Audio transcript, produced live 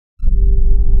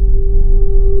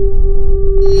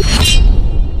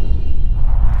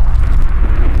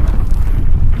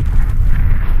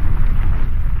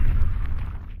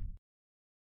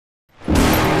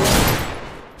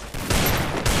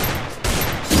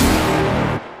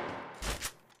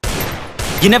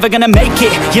you're never gonna make it.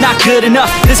 You're not good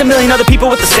enough, there's a million other people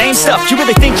with the same stuff. You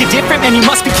really think you're different? Man, you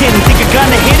must be kidding. Think you're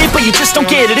gonna hit it, but you just don't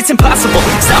get it. It's impossible,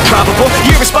 it's not probable,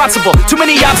 you're irresponsible. Too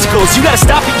many obstacles, you gotta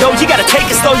stop it, yo. You gotta take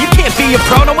it slow, you can't be a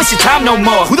pro. Don't waste your time no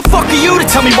more. Who the fuck are you to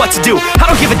tell me what to do? I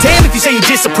don't give a damn if you say you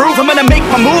disapprove. I'm gonna make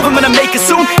my move, I'm gonna make it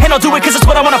soon. And I'll do it cause it's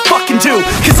what I wanna fucking do.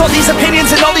 Cause all these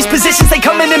opinions and all these positions, they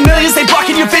come in millions, they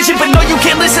blocking your vision. But no, you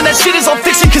can't listen, that shit is all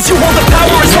fiction. Cause you hold the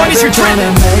power as long as you're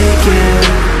dreaming. Make it.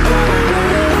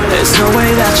 There's no way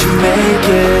that you make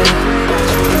it.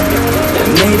 And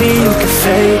maybe you can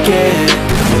fake it,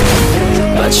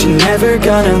 but you're never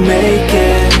gonna make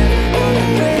it.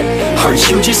 Aren't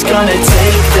you just gonna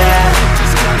take that?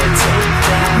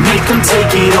 Make them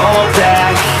take it all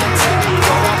back.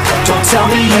 Don't tell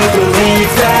me you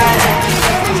believe that.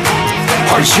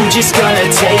 Aren't you just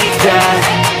gonna take that?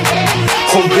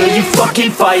 Or will you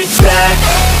fucking fight back?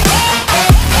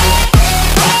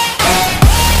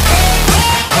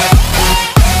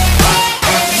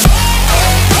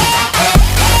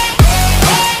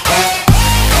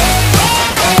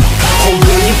 Or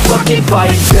will you fucking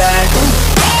fight back?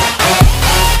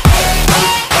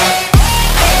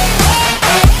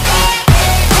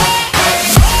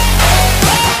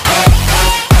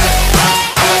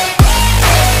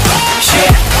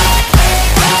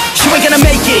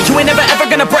 You ain't never ever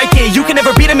gonna break it. You can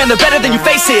never beat them and they're better than you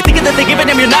face it. Thinking that they giving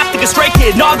them, you're not thinking straight,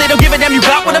 kid. No, they don't give a damn, you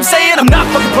got what I'm saying? I'm not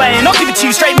fucking playing, I'll give it to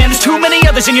you straight, man. There's too many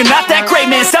others and you're not that great,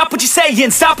 man. Stop what you're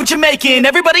saying, stop what you're making.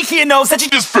 Everybody here knows that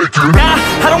you just faking. Nah,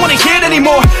 I don't wanna hear it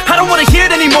anymore, I don't wanna hear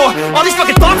it anymore. All these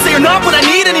fucking thoughts, they are not what I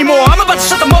need anymore. I'm about to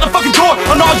shut the motherfucking door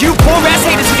on all you poor ass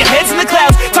haters with your heads in the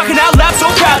clouds, talking out loud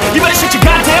so proud. You better shut your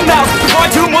goddamn mouth before I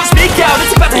do more speak out.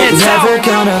 It's about to head south. You're never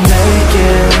gonna make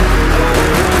it.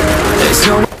 There's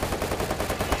no